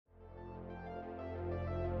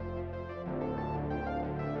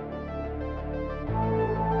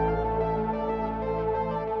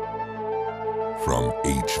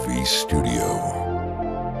Fricky Studio.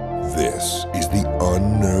 This is the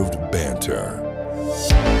Unnerved Banter.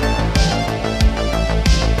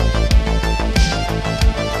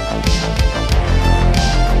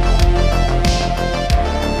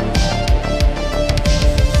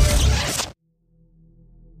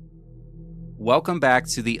 Welcome back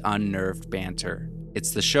to the Unnerved Banter.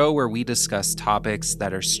 It's the show where we discuss topics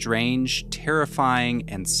that are strange, terrifying,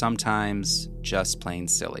 and sometimes just plain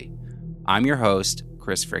silly. I'm your host,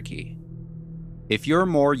 Chris Fricky. If you're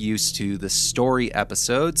more used to the story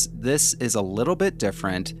episodes, this is a little bit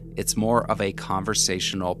different. It's more of a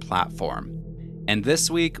conversational platform. And this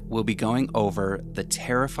week, we'll be going over the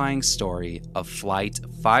terrifying story of Flight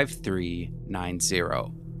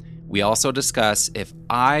 5390. We also discuss if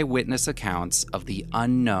eyewitness accounts of the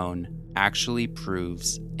unknown actually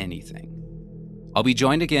proves anything. I'll be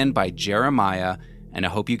joined again by Jeremiah, and I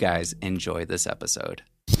hope you guys enjoy this episode.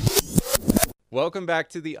 Welcome back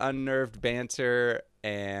to the Unnerved Banter,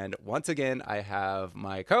 and once again, I have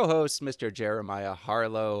my co-host, Mr. Jeremiah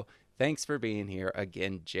Harlow. Thanks for being here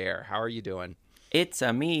again, Jer. How are you doing? It's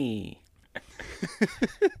a me.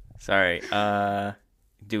 Sorry,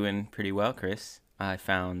 doing pretty well, Chris. I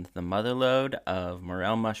found the mother lode of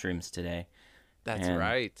morel mushrooms today. That's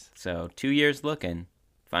right. So 2 years looking,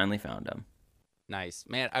 finally found them. Nice.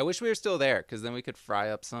 Man, I wish we were still there, because then we could fry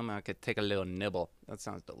up some and I could take a little nibble. That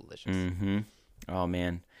sounds delicious. Mm-hmm. Oh,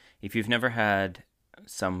 man. If you've never had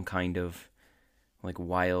some kind of like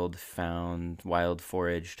wild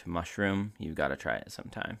foraged mushroom, you've got to try it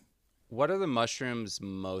sometime. What are the mushrooms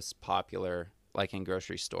most popular, like in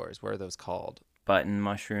grocery stores? What are those called? Button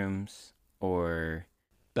mushrooms or...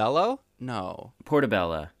 Bello? No.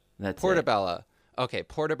 Portobello. That's Portobello. It. Okay,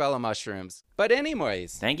 portobello mushrooms. But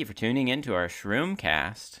anyways. Thank you for tuning in to our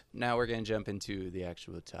Shroomcast. Now we're going to jump into the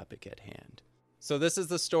actual topic at hand. So this is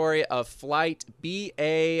the story of Flight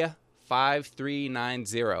BA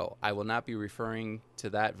 5390. I will not be referring to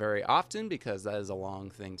that very often because that is a long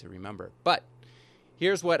thing to remember. But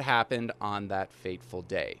here's what happened on that fateful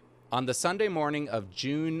day. On the Sunday morning of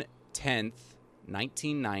June 10th,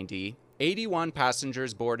 1990, 81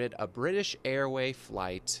 passengers boarded a British Airways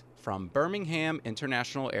flight from Birmingham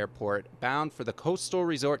International Airport bound for the coastal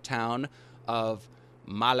resort town of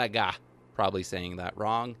Malaga. Probably saying that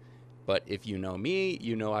wrong, but if you know me,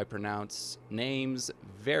 you know I pronounce names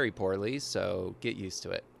very poorly, so get used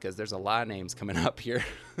to it, because there's a lot of names coming up here.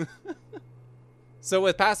 So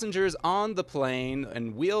with passengers on the plane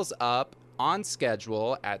and wheels up on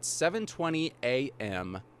schedule at 7:20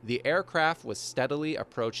 a.m., the aircraft was steadily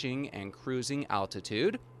approaching and cruising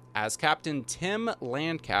altitude as Captain Tim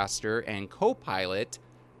Lancaster and co-pilot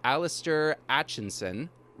Alistair Atchison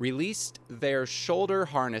released their shoulder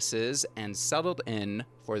harnesses and settled in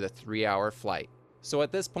for the 3-hour flight. So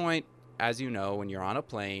at this point, as you know, when you're on a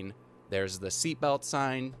plane, there's the seatbelt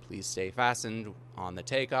sign, please stay fastened on the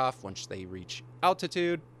takeoff. Once they reach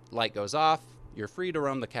altitude, light goes off, you're free to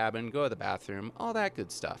roam the cabin, go to the bathroom, all that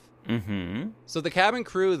good stuff. Mm-hmm. So the cabin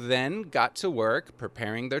crew then got to work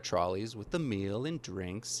preparing their trolleys with the meal and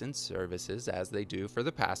drinks and services as they do for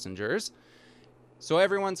the passengers. So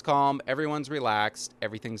everyone's calm, everyone's relaxed,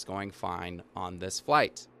 everything's going fine on this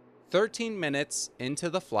flight. 13 minutes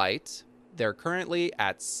into the flight, they're currently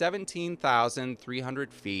at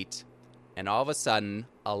 17,300 feet, and all of a sudden,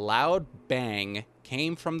 a loud bang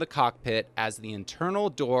came from the cockpit as the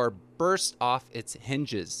internal door burst off its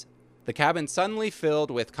hinges. The cabin suddenly filled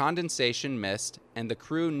with condensation mist, and the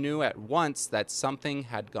crew knew at once that something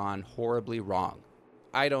had gone horribly wrong.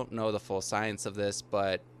 I don't know the full science of this,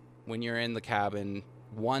 but when you're in the cabin,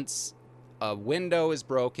 once a window is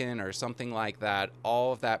broken or something like that,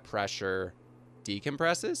 all of that pressure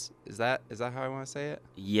decompresses? Is that how I want to say it?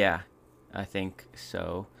 Yeah, I think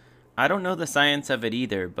so. I don't know the science of it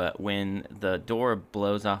either, but when the door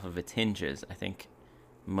blows off of its hinges, I think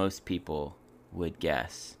most people would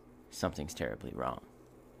guess something's terribly wrong.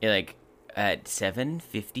 Like, at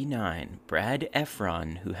 7:59, Brad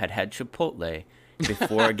Efron, who had had Chipotle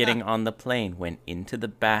before getting on the plane, went into the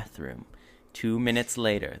bathroom. 2 minutes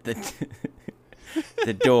later,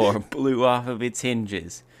 the door blew off of its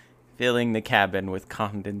hinges, filling the cabin with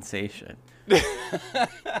condensation.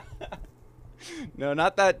 No,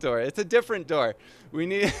 not that door. It's a different door. We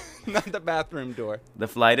need not the bathroom door. The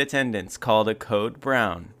flight attendants called a code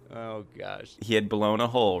brown. Oh, gosh. He had blown a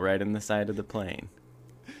hole right in the side of the plane.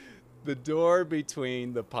 The door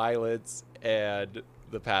between the pilots and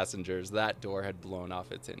the passengers, that door had blown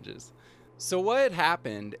off its hinges. So what had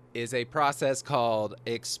happened is a process called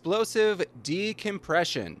explosive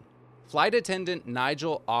decompression. Flight attendant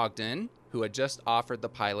Nigel Ogden, who had just offered the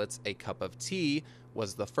pilots a cup of tea,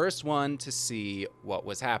 was the first one to see what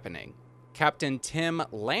was happening. Captain Tim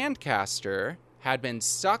Lancaster had been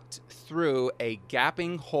sucked through a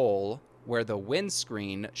gaping hole where the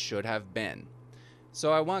windscreen should have been.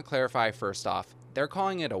 So I want to clarify first off, they're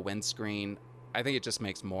calling it a windscreen. I think it just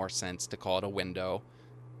makes more sense to call it a window.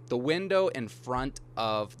 The window in front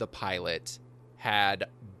of the pilot had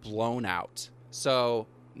blown out. So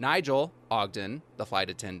Nigel Ogden, the flight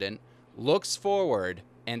attendant, looks forward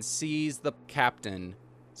and sees the captain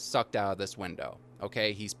sucked out of this window.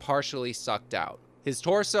 Okay, he's partially sucked out. His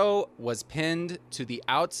torso was pinned to the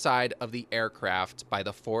outside of the aircraft by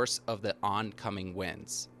the force of the oncoming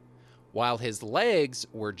winds, while his legs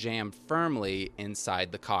were jammed firmly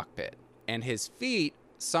inside the cockpit, and his feet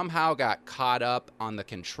somehow got caught up on the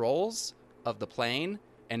controls of the plane,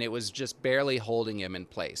 and it was just barely holding him in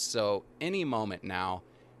place. So any moment now,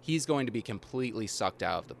 he's going to be completely sucked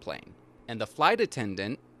out of the plane. And the flight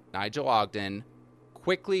attendant, Nigel Ogden,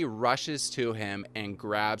 quickly rushes to him and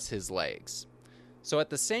grabs his legs. So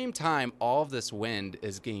at the same time, all of this wind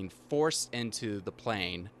is getting forced into the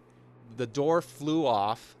plane. The door flew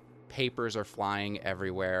off. Papers are flying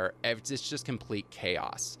everywhere. It's just complete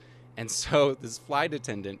chaos. And so this flight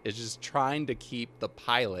attendant is just trying to keep the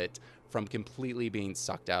pilot from completely being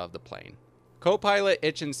sucked out of the plane. Co-pilot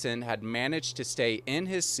Itchinson had managed to stay in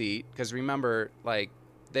his seat because remember, like,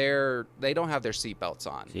 they don't have their seatbelts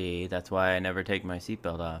on. See, that's why I never take my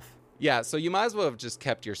seatbelt off. Yeah, so you might as well have just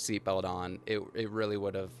kept your seatbelt on. It really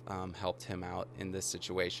would have helped him out in this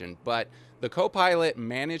situation. But the co-pilot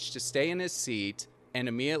managed to stay in his seat and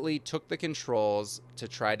immediately took the controls to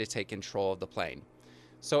try to take control of the plane.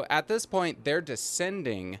 So at this point, they're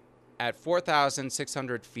descending at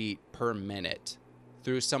 4,600 feet per minute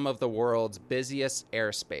through some of the world's busiest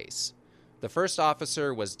airspace. The first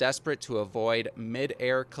officer was desperate to avoid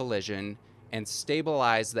mid-air collision and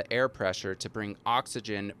stabilize the air pressure to bring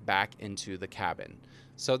oxygen back into the cabin.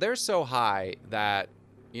 So they're so high that,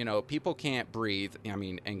 people can't breathe,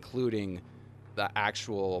 including the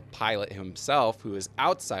actual pilot himself, who is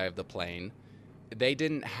outside of the plane. They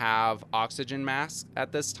didn't have oxygen masks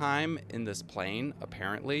at this time in this plane,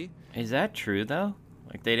 apparently. Is that true, though?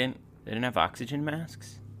 Like, they didn't have oxygen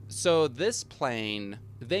masks? So this plane,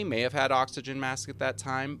 they may have had oxygen masks at that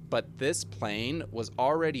time, but this plane was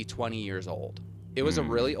already 20 years old. It was a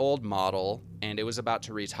really old model, and it was about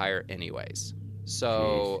to retire anyways.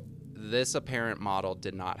 So this apparent model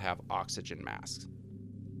did not have oxygen masks.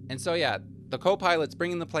 And so, yeah, the co-pilot's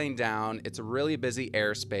bringing the plane down. It's a really busy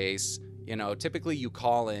airspace. Typically you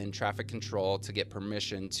call in traffic control to get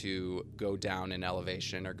permission to go down in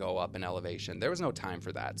elevation or go up in elevation. There was no time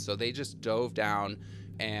for that. So they just dove down,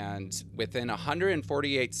 and within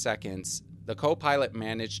 148 seconds, the co-pilot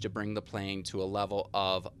managed to bring the plane to a level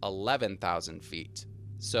of 11,000 feet.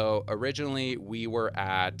 So originally we were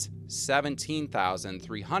at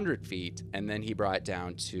 17,300 feet, and then he brought it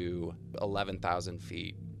down to 11,000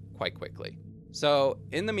 feet quite quickly. So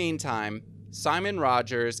in the meantime, Simon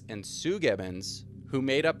Rogers and Sue Gibbons, who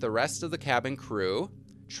made up the rest of the cabin crew,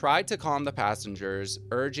 tried to calm the passengers,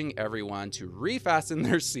 urging everyone to refasten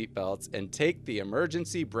their seatbelts and take the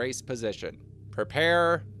emergency brace position.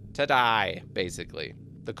 Prepare to die, basically.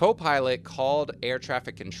 The co-pilot called air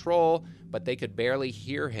traffic control, but they could barely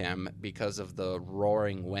hear him because of the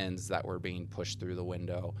roaring winds that were being pushed through the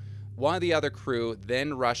window. One of the other crew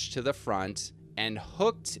then rushed to the front and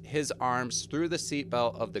hooked his arms through the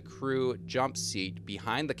seatbelt of the crew jump seat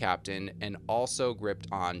behind the captain and also gripped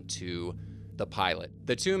on to the pilot.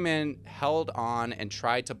 The two men held on and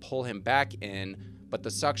tried to pull him back in, but the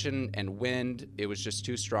suction and wind, it was just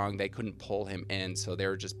too strong. They couldn't pull him in, so they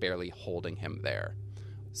were just barely holding him there.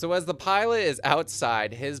 So as the pilot is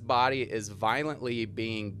outside, his body is violently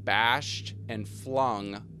being bashed and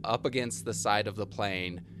flung up against the side of the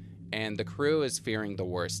plane, and the crew is fearing the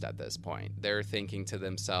worst at this point. They're thinking to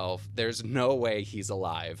themselves, there's no way he's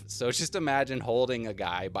alive. So just imagine holding a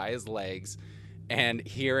guy by his legs and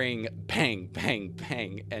hearing bang, bang,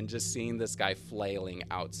 bang, and just seeing this guy flailing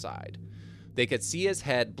outside. They could see his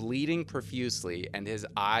head bleeding profusely and his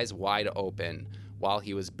eyes wide open while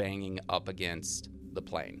he was banging up against the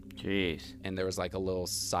plane. Jeez. And there was like a little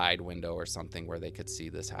side window or something where they could see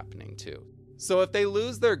this happening too. So if they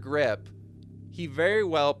lose their grip, he very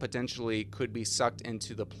well potentially could be sucked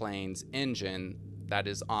into the plane's engine that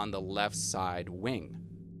is on the left side wing.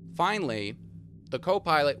 Finally, the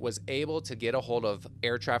co-pilot was able to get a hold of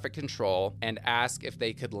air traffic control and ask if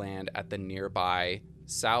they could land at the nearby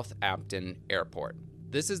Southampton Airport.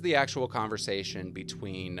 This is the actual conversation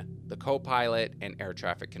between the co-pilot and air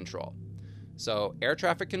traffic control. So air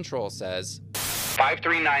traffic control says,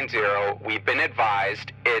 5390, we've been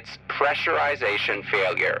advised it's pressurization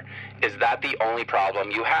failure. Is that the only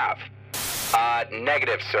problem you have?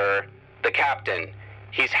 Negative, sir. The captain,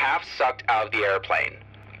 he's half sucked out of the airplane.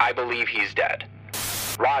 I believe he's dead.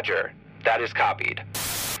 Roger, that is copied.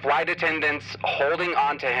 Flight attendants holding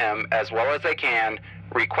on to him as well as they can,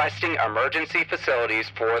 requesting emergency facilities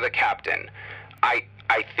for the captain. I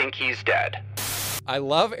think he's dead. I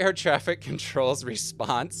love air traffic control's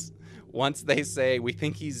response. Once they say, we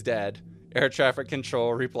think he's dead, air traffic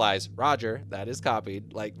control replies, Roger, that is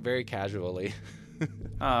copied, like very casually.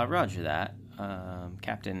 Roger that.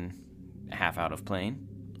 Captain half out of plane.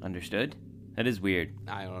 Understood? That is weird.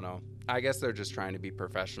 I don't know. I guess they're just trying to be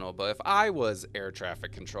professional, but if I was air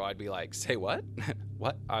traffic control, I'd be like, say what?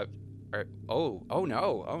 What? Oh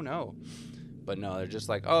no. But no, they're just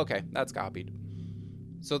like, oh, okay, that's copied.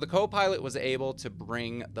 So the co-pilot was able to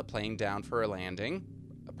bring the plane down for a landing,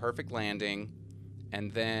 a perfect landing,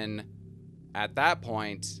 and then at that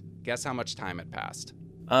point, guess how much time had passed?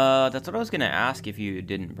 That's what I was gonna ask if you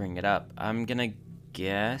didn't bring it up. I'm gonna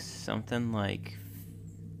guess something like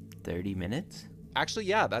 30 minutes? Actually,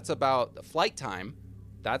 yeah, that's about flight time.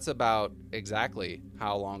 That's about exactly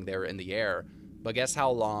how long they were in the air. But guess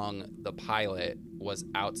how long the pilot was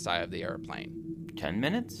outside of the airplane? 10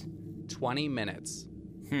 minutes? 20 minutes.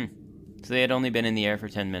 So they had only been in the air for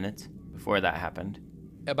 10 minutes before that happened?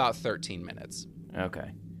 About 13 minutes.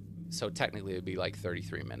 Okay. So technically it would be like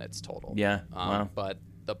 33 minutes total. Yeah, wow. But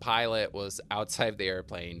the pilot was outside of the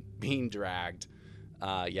airplane being dragged,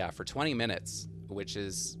 for 20 minutes, which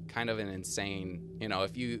is kind of an insane,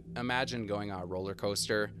 if you imagine going on a roller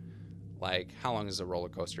coaster, like how long does a roller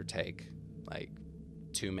coaster take? Like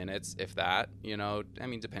 2 minutes, if that,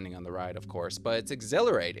 depending on the ride, of course, but it's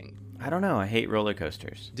exhilarating. I don't know. I hate roller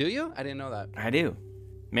coasters. Do you? I didn't know that. I do.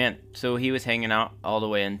 Man, so he was hanging out all the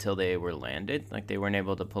way until they were landed? Like they weren't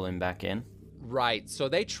able to pull him back in? Right. So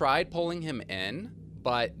they tried pulling him in,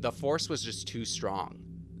 but the force was just too strong.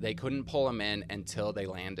 They couldn't pull him in until they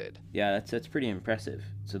landed. Yeah, that's pretty impressive.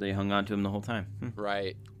 So they hung on to him the whole time.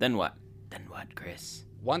 Right. Then what? Then what, Chris?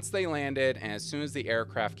 Once they landed, and as soon as the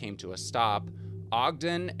aircraft came to a stop,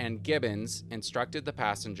 Ogden and Gibbons instructed the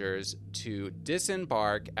passengers to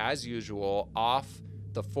disembark as usual off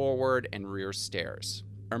the forward and rear stairs.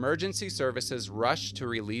 Emergency services rushed to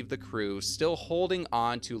relieve the crew, still holding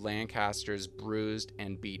on to Lancaster's bruised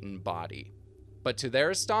and beaten body. But to their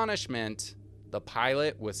astonishment, the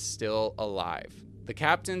pilot was still alive. The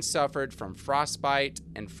captain suffered from frostbite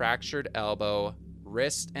and fractured elbow,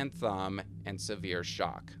 wrist and thumb, and severe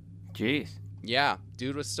shock. Jeez. Yeah,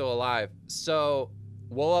 dude was still alive. So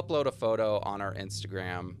we'll upload a photo on our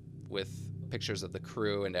Instagram with pictures of the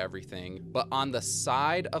crew and everything. But on the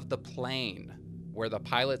side of the plane where the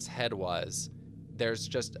pilot's head was, there's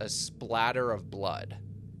just a splatter of blood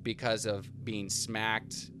because of being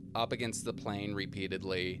smacked up against the plane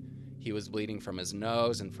repeatedly. He was bleeding from his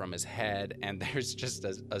nose and from his head, and there's just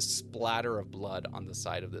a splatter of blood on the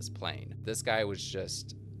side of this plane. This guy was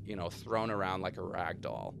just, thrown around like a rag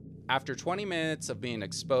doll. After 20 minutes of being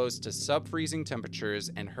exposed to sub-freezing temperatures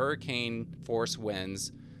and hurricane-force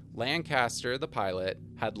winds, Lancaster, the pilot,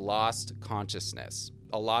 had lost consciousness.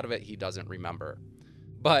 A lot of it he doesn't remember.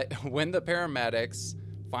 But when the paramedics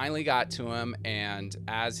finally got to him, and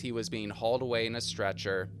as he was being hauled away in a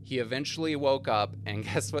stretcher, he eventually woke up, and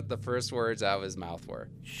guess what the first words out of his mouth were?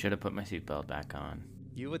 Should have put my seatbelt back on.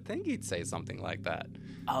 You would think he'd say something like that.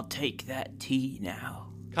 I'll take that tea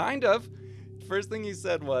now. Kind of. First thing he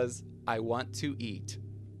said was, I want to eat.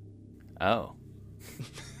 Oh.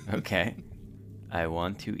 Okay. I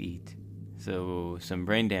want to eat. So some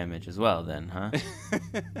brain damage as well then, huh?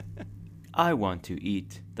 I want to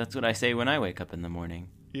eat. That's what I say when I wake up in the morning.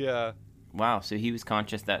 Yeah. Wow, so he was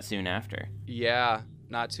conscious that soon after? Yeah,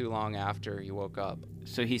 not too long after he woke up.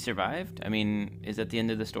 So he survived? I mean, is that the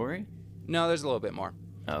end of the story? No, there's a little bit more.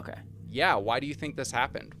 Okay. Yeah, why do you think this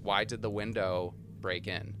happened? Why did the window break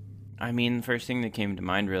in? I mean, the first thing that came to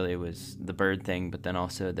mind really was the bird thing, but then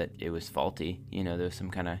also that it was faulty. There was some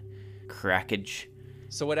kind of crackage.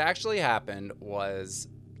 So what actually happened was,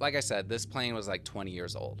 like I said, this plane was like 20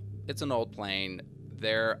 years old. It's an old plane.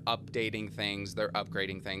 They're updating things. They're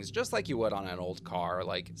upgrading things, just like you would on an old car.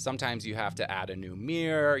 Like sometimes you have to add a new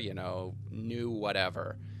mirror, new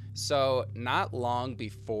whatever. So not long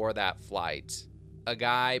before that flight, a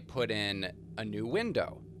guy put in a new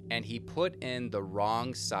window. And he put in the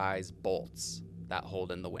wrong size bolts that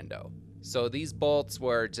hold in the window. So these bolts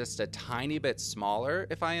were just a tiny bit smaller,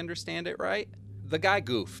 if I understand it right. The guy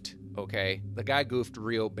goofed, okay? The guy goofed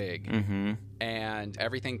real big. Mm-hmm. And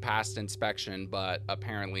everything passed inspection, but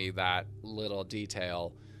apparently that little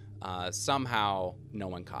detail Somehow, no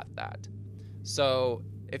one caught that. So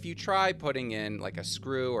if you try putting in like a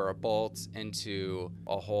screw or a bolt into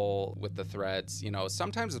a hole with the threads,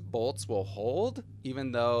 sometimes bolts will hold,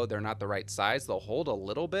 even though they're not the right size. They'll hold a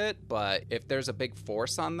little bit, but if there's a big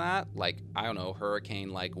force on that, like, I don't know,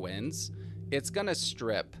 hurricane-like winds, it's gonna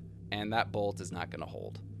strip, and that bolt is not gonna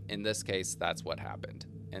hold. In this case, that's what happened.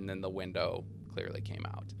 And then the window clearly came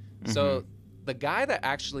out. Mm-hmm. So the guy that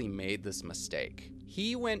actually made this mistake,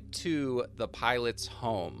 he went to the pilot's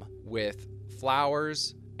home with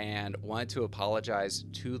flowers and wanted to apologize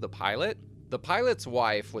to the pilot. The pilot's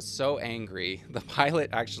wife was so angry, the pilot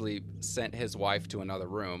actually sent his wife to another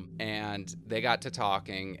room, and they got to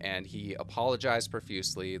talking, and he apologized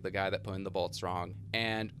profusely, the guy that put in the bolts wrong.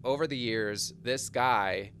 And over the years, this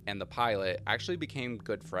guy and the pilot actually became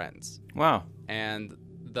good friends. Wow. And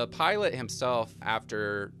the pilot himself,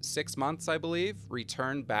 after 6 months, I believe,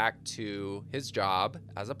 returned back to his job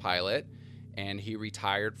as a pilot, and he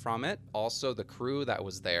retired from it. Also, the crew that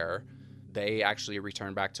was there, they actually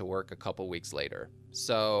returned back to work a couple weeks later.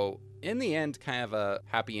 So in the end, kind of a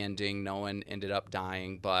happy ending. No one ended up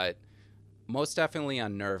dying, but most definitely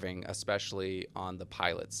unnerving, especially on the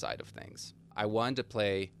pilot's side of things. I wanted to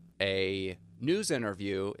play a news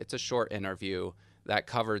interview. It's a short interview that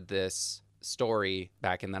covered this story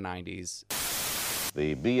back in the 90s.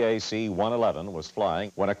 The BAC 111 was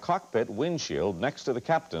flying when a cockpit windshield next to the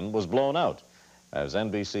captain was blown out. As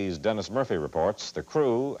NBC's Dennis Murphy reports, the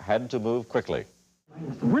crew had to move quickly.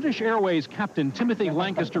 British Airways Captain Timothy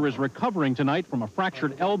Lancaster is recovering tonight from a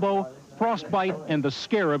fractured elbow, frostbite, and the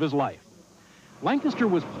scare of his life. Lancaster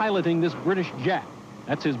was piloting this British jet.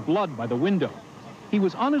 That's his blood by the window. He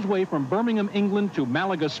was on his way from Birmingham, England to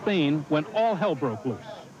Malaga, Spain, when all hell broke loose.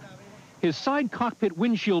 His side cockpit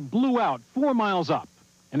windshield blew out 4 miles up.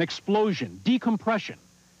 An explosion, decompression.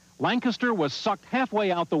 Lancaster was sucked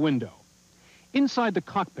halfway out the window. Inside the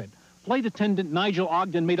cockpit, flight attendant Nigel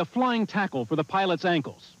Ogden made a flying tackle for the pilot's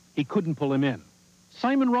ankles. He couldn't pull him in.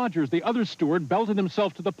 Simon Rogers, the other steward, belted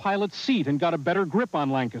himself to the pilot's seat and got a better grip on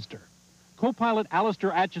Lancaster. Co-pilot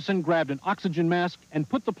Alistair Atchison grabbed an oxygen mask and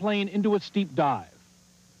put the plane into a steep dive.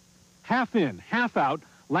 Half in, half out,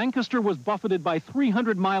 Lancaster was buffeted by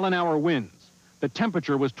 300-mile-an-hour winds. The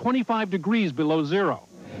temperature was 25 degrees below zero.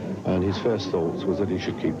 And his first thoughts was that he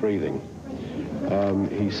should keep breathing.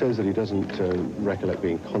 He says that he doesn't recollect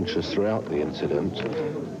being conscious throughout the incident.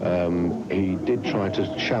 He did try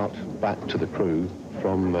to shout back to the crew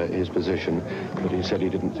from his position, but he said he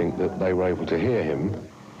didn't think that they were able to hear him.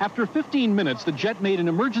 After 15 minutes, the jet made an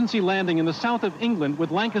emergency landing in the south of England with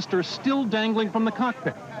Lancaster still dangling from the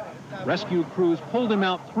cockpit. Rescue crews pulled him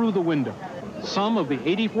out through the window. Some of the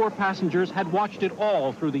 84 passengers had watched it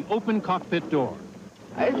all through the open cockpit door.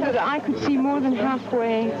 I could see more than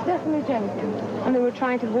halfway. It's definitely gentlemen. And they were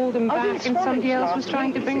trying to hold him back, and somebody else was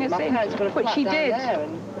trying to bring us in, which he did.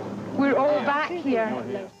 We're all back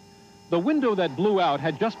here. The window that blew out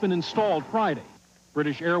had just been installed Friday.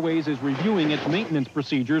 British Airways is reviewing its maintenance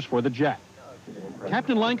procedures for the jet.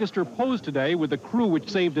 Captain Lancaster posed today with the crew which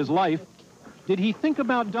saved his life. Did he think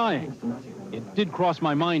about dying? It did cross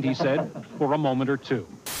my mind, he said, for a moment or two.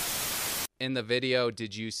 In the video,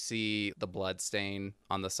 did you see the blood stain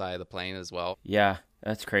on the side of the plane as well? Yeah,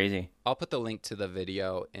 that's crazy. I'll put the link to the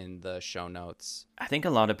video in the show notes. I think a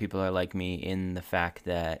lot of people are like me in the fact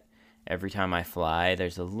that every time I fly,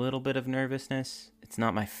 there's a little bit of nervousness. It's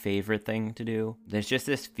not my favorite thing to do. There's just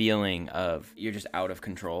this feeling of you're just out of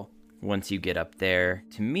control. Once you get up there,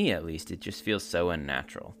 to me at least, it just feels so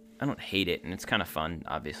unnatural. I don't hate it, and it's kind of fun,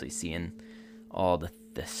 obviously, seeing all the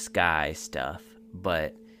sky stuff.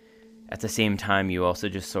 But at the same time, you also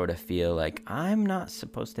just sort of feel like, I'm not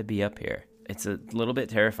supposed to be up here. It's a little bit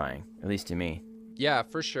terrifying, at least to me. Yeah,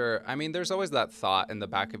 for sure. I mean, there's always that thought in the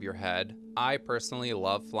back of your head. I personally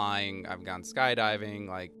love flying. I've gone skydiving.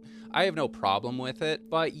 Like, I have no problem with it.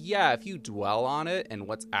 But yeah, if you dwell on it and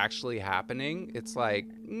what's actually happening, it's like,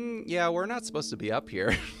 yeah, we're not supposed to be up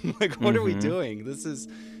here. Like, what are we doing? This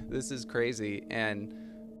is crazy. And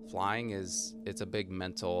flying it's a big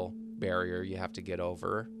mental barrier you have to get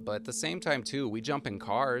over. But at the same time, too, we jump in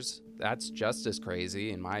cars. That's just as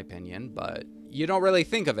crazy, in my opinion. But you don't really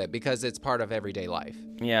think of it because it's part of everyday life.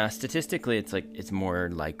 Yeah, statistically, it's more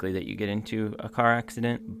likely that you get into a car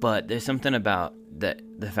accident. But there's something about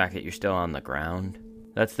the fact that you're still on the ground.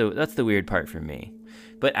 That's the weird part for me.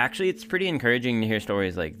 But actually, it's pretty encouraging to hear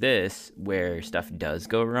stories like this where stuff does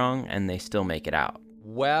go wrong and they still make it out.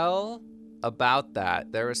 Well, about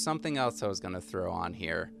that, there was something else I was going to throw on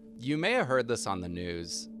here. You may have heard this on the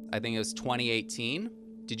news. I think it was 2018.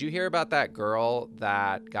 Did you hear about that girl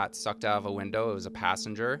that got sucked out of a window? It was a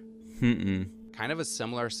passenger. Kind kind of a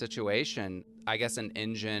similar situation. I guess an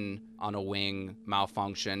engine on a wing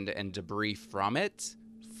malfunctioned and debris from it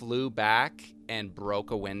flew back and broke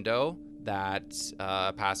a window that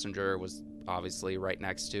a passenger was obviously right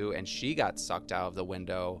next to, and she got sucked out of the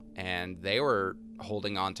window, and they were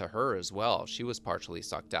holding on to her as well. She was partially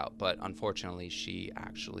sucked out, but unfortunately she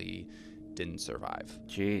actually didn't survive.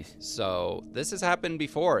 Jeez. So this has happened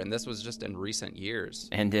before, and this was just in recent years.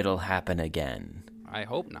 And it'll happen again. I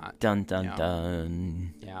hope not. Dun dun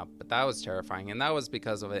dun. Yeah, but that was terrifying, and that was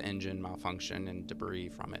because of an engine malfunction and debris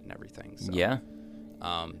from it and everything. So, Yeah.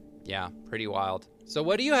 yeah, pretty wild. So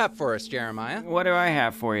what do you have for us, Jeremiah? What do I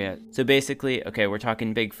have for you? So basically, okay, we're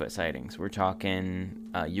talking Bigfoot sightings. We're talking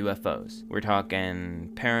UFOs. We're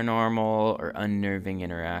talking paranormal or unnerving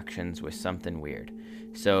interactions with something weird.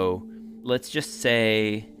 So let's just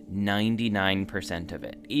say 99% of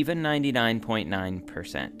it, even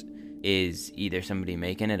 99.9%, is either somebody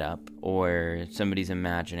making it up or somebody's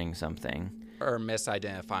imagining something. Or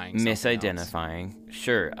misidentifying. Misidentifying.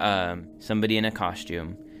 Sure. Somebody in a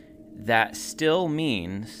costume. That still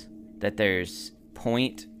means that there's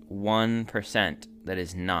 0.1% that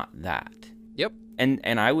is not that. Yep.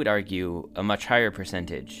 And I would argue a much higher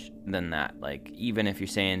percentage than that. Like, even if you're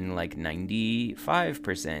saying like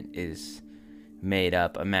 95% is made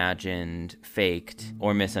up, imagined, faked,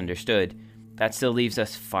 or misunderstood, that still leaves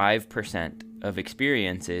us 5% of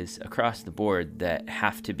experiences across the board that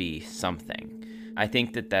have to be something. I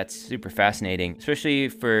think that that's super fascinating, especially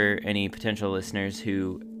for any potential listeners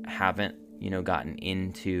who haven't, gotten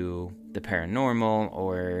into the paranormal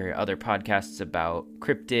or other podcasts about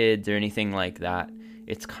cryptids or anything like that.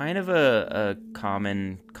 It's kind of a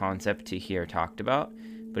common concept to hear talked about,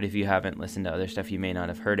 but if you haven't listened to other stuff, you may not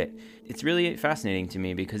have heard it. It's really fascinating to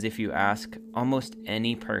me because if you ask almost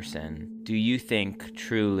any person, do you think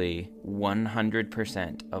truly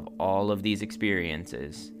 100% of all of these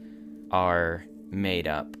experiences are made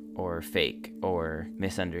up or fake or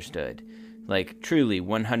misunderstood? Like, truly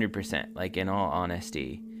 100%, like, in all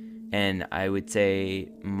honesty. And I would say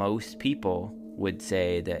most people would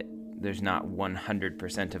say that there's not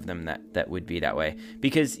 100% of them that would be that way.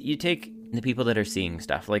 Because you take the people that are seeing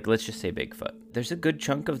stuff, like, let's just say Bigfoot. There's a good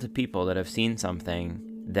chunk of the people that have seen something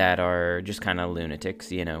that are just kind of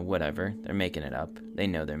lunatics, whatever. They're making it up. They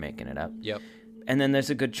know they're making it up. Yep. And then there's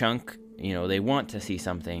a good chunk, they want to see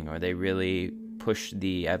something, or they really push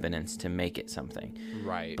the evidence to make it something.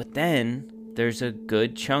 Right. But then there's a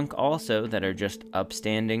good chunk also that are just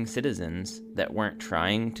upstanding citizens that weren't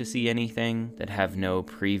trying to see anything, that have no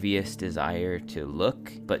previous desire to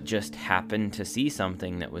look, but just happened to see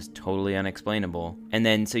something that was totally unexplainable. And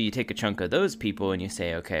then so you take a chunk of those people and you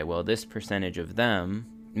say, okay, well, this percentage of them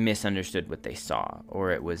misunderstood what they saw,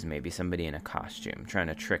 or it was maybe somebody in a costume trying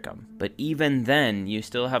to trick them. But even then, you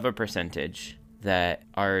still have a percentage that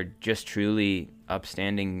are just truly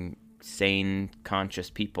upstanding, sane, conscious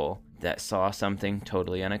people that saw something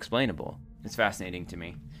totally unexplainable. It's fascinating to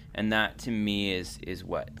me. And that, to me, is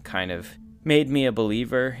what kind of made me a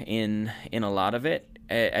believer in a lot of it.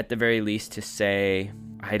 At the very least, to say,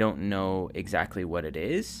 I don't know exactly what it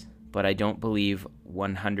is, but I don't believe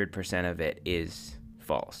 100% of it is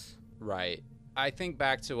false. Right. I think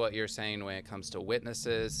back to what you're saying when it comes to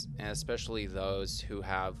witnesses, and especially those who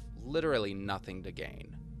have literally nothing to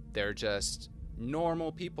gain. They're just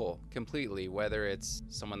normal people completely, whether it's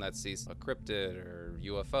someone that sees a cryptid or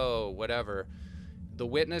UFO, whatever. The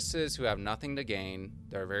witnesses who have nothing to gain,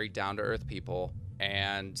 they're very down-to-earth people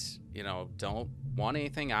and, don't want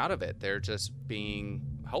anything out of it. They're just being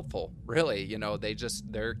helpful, really.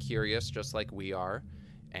 They're curious just like we are.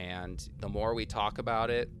 And the more we talk about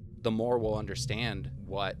it, the more we'll understand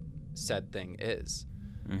what said thing is.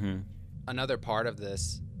 Mm-hmm. Another part of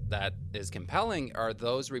this that is compelling are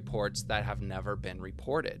those reports that have never been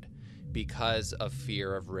reported because of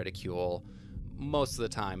fear of ridicule. Most of the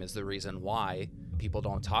time is the reason why people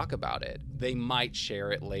don't talk about it. They might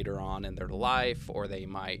share it later on in their life, or they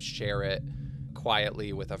might share it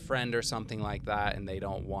quietly with a friend or something like that, and they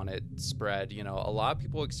don't want it spread. A lot of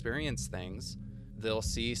people experience things. They'll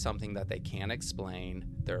see something that they can't explain.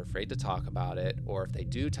 They're afraid to talk about it, or if they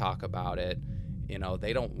do talk about it,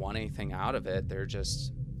 they don't want anything out of it. They're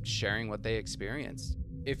just sharing what they experienced.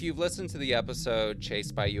 If you've listened to the episode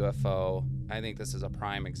Chased by UFO, I think this is a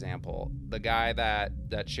prime example. The guy that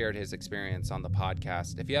shared his experience on the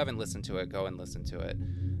podcast, if you haven't listened to it, go and listen to it.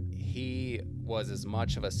 He was as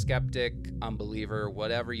much of a skeptic, unbeliever,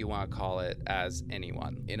 whatever you want to call it, as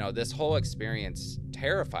anyone. This whole experience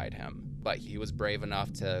terrified him, but he was brave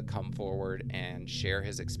enough to come forward and share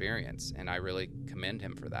his experience, and I really commend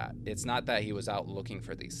him for that. It's not that he was out looking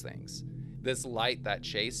for these things. this light that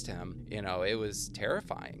chased him, you know, it was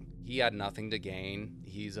terrifying. He had nothing to gain.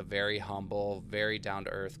 He's a very humble, very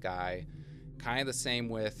down-to-earth guy. Kind of the same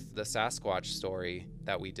with the Sasquatch story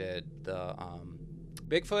that we did, the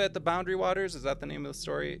Bigfoot at the Boundary Waters. Is that the name of the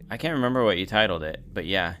story? I can't remember what you titled it, but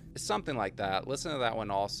yeah. Something like that. Listen to that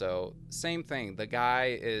one also. Same thing. The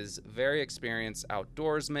guy is very experienced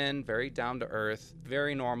outdoorsman, very down-to-earth,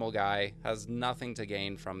 very normal guy, has nothing to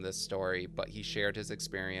gain from this story, but he shared his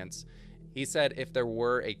experience. He said if there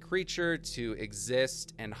were a creature to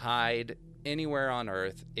exist and hide anywhere on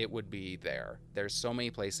Earth, it would be there. There's so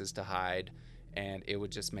many places to hide, and it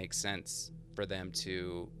would just make sense for them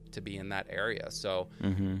to be in that area. So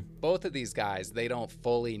both of these guys, they don't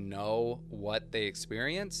fully know what they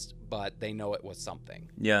experienced, but they know it was something.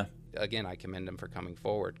 Yeah. Again, I commend them for coming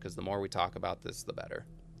forward, because the more we talk about this, the better.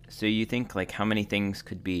 So you think, like, how many things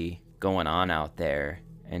could be going on out there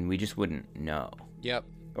and we just wouldn't know? Yep.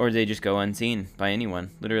 Or they just go unseen by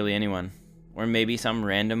anyone, literally anyone. Or maybe some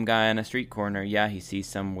random guy on a street corner, yeah, he sees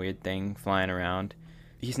some weird thing flying around.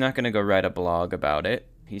 He's not going to go write a blog about it.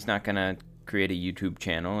 He's not going to create a YouTube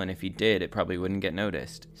channel, and if he did, it probably wouldn't get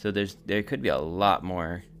noticed. So there could be a lot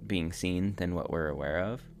more being seen than what we're aware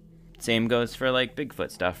of. Same goes for, like,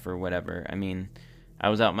 Bigfoot stuff or whatever. I mean, I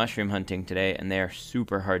was out mushroom hunting today, and they are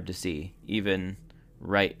super hard to see, even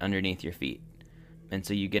right underneath your feet. And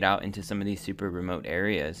so you get out into some of these super remote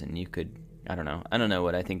areas, and you could, I don't know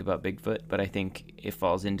what I think about Bigfoot, but I think it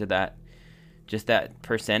falls into that, just that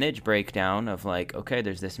percentage breakdown of, like, okay,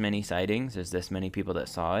 there's this many sightings, there's this many people that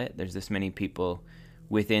saw it, there's this many people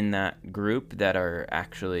within that group that are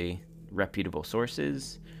actually reputable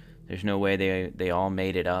sources. There's no way they all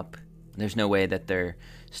made it up. There's no way that their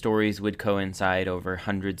stories would coincide over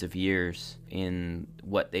hundreds of years in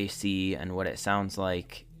what they see and what it sounds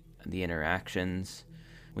like, the interactions.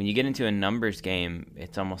 When you get into a numbers game,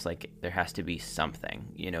 it's almost like there has to be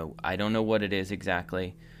something. You know, I don't know what it is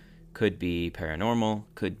exactly. Could be paranormal,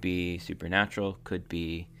 could be supernatural, could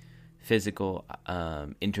be physical,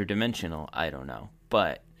 interdimensional, I don't know.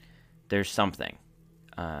 But there's something.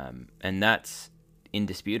 And that's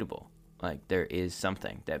indisputable. Like, there is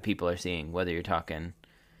something that people are seeing, whether you're talking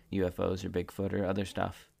UFOs or Bigfoot or other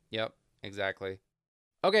stuff. Yep, exactly.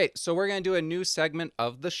 Okay, so we're going to do a new segment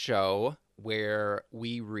of the show where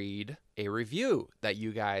we read a review that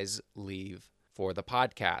you guys leave for the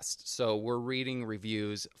podcast. So we're reading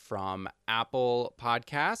reviews from Apple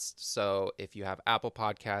Podcasts. So if you have Apple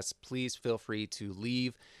Podcasts, please feel free to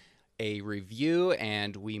leave a review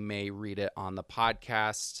and we may read it on the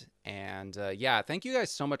podcast. And yeah, thank you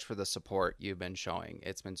guys so much for the support you've been showing.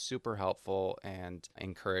 It's been super helpful and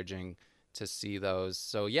encouraging to see those.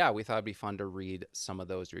 So yeah, we thought it'd be fun to read some of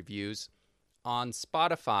those reviews. On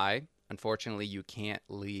Spotify, unfortunately, you can't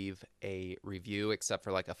leave a review except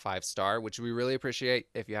for like a 5-star, which we really appreciate.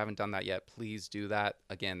 If you haven't done that yet, please do that.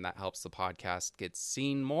 Again, that helps the podcast get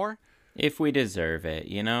seen more. If we deserve it,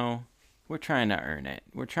 you know, we're trying to earn it.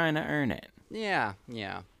 We're trying to earn it. Yeah.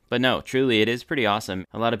 But no, truly, it is pretty awesome.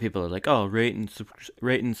 A lot of people are like, oh, rate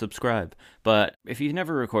and subscribe. But if you've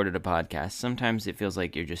never recorded a podcast, sometimes it feels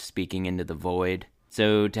like you're just speaking into the void.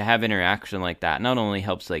 So to have interaction like that not only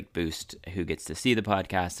helps like boost who gets to see the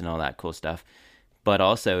podcast and all that cool stuff, but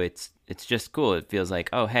also it's just cool. It feels like,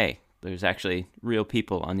 oh, hey, there's actually real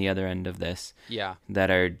people on the other end of this. Yeah. That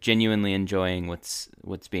are genuinely enjoying what's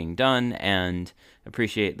being done and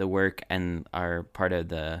appreciate the work and are part of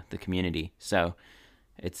the community. So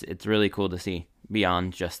it's really cool to see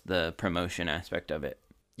beyond just the promotion aspect of it.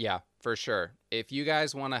 Yeah, for sure. If you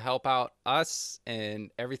guys want to help out us and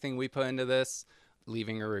everything we put into this,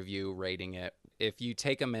 leaving a review, rating it, if you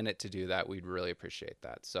take a minute to do that, we'd really appreciate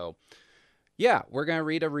that. So yeah, we're going to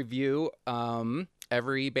read a review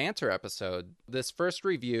every banter episode. This first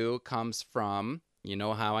review comes from, you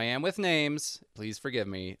know how I am with names, please forgive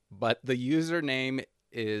me, but the username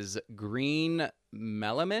is Green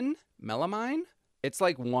Melamine? It's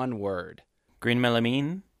like one word. Green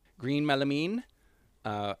Melamine?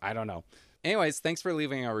 I don't know. Anyways, thanks for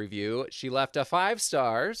leaving a review. She left a 5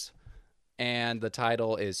 stars, and the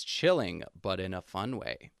title is Chilling, but in a fun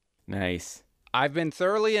way. Nice. I've been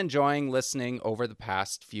thoroughly enjoying listening over the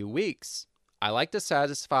past few weeks. I like to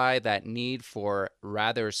satisfy that need for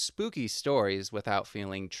rather spooky stories without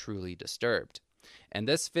feeling truly disturbed. And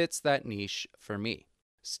this fits that niche for me.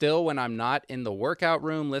 Still, when I'm not in the workout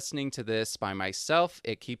room listening to this by myself,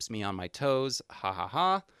 it keeps me on my toes. Ha ha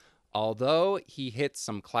ha. Although he hits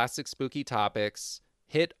some classic spooky topics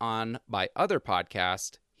hit on by other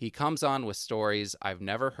podcasts, he comes on with stories I've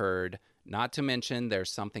never heard. Not to mention,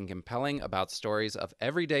 there's something compelling about stories of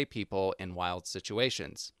everyday people in wild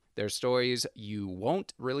situations. They're stories you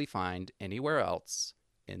won't really find anywhere else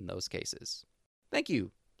in those cases. Thank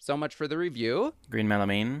you so much for the review. Green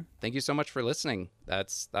Melamine. Thank you so much for listening.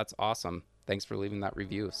 That's awesome. Thanks for leaving that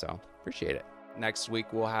review. So appreciate it. Next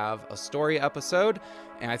week, we'll have a story episode,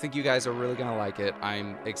 and I think you guys are really going to like it.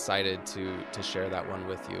 I'm excited to share that one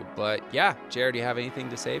with you. But yeah, Jared, do you have anything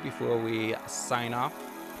to say before we sign off?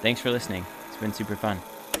 Thanks for listening. It's been super fun.